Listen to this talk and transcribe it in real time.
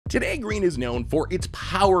Today, green is known for its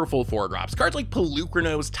powerful 4-drops, cards like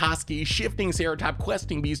Pelucranos, Toski, Shifting Ceratop,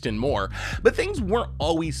 Questing Beast, and more, but things weren't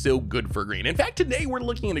always so good for green. In fact, today we're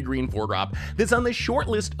looking at a green 4-drop that's on the short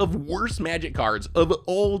list of worst Magic cards of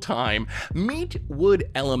all time. Meet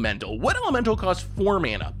Wood Elemental. Wood Elemental costs 4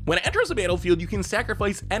 mana. When it enters the battlefield, you can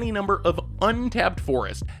sacrifice any number of untapped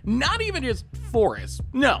forests. Not even just forests.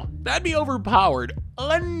 No, that'd be overpowered.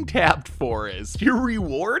 Untapped forest. Your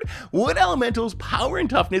reward? Wood Elemental's power and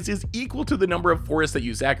toughness is equal to the number of forests that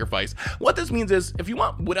you sacrifice. What this means is, if you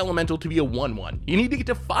want Wood Elemental to be a 1/1, you need to get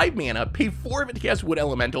to 5 mana, pay 4 of it to cast Wood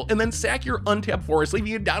Elemental, and then sack your untapped forest,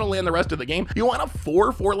 leaving you down a land the rest of the game. You want a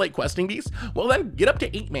 4/4 like Questing Beast? Well then, get up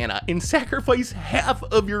to 8 mana and sacrifice half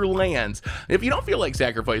of your lands. If you don't feel like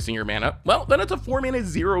sacrificing your mana, well, then it's a 4 mana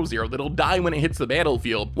 0/0 that'll die when it hits the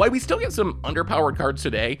battlefield. While we still get some underpowered cards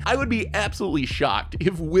today, I would be absolutely shocked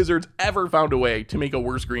if Wizards ever found a way to make a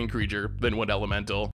worse green creature than Wood Elemental.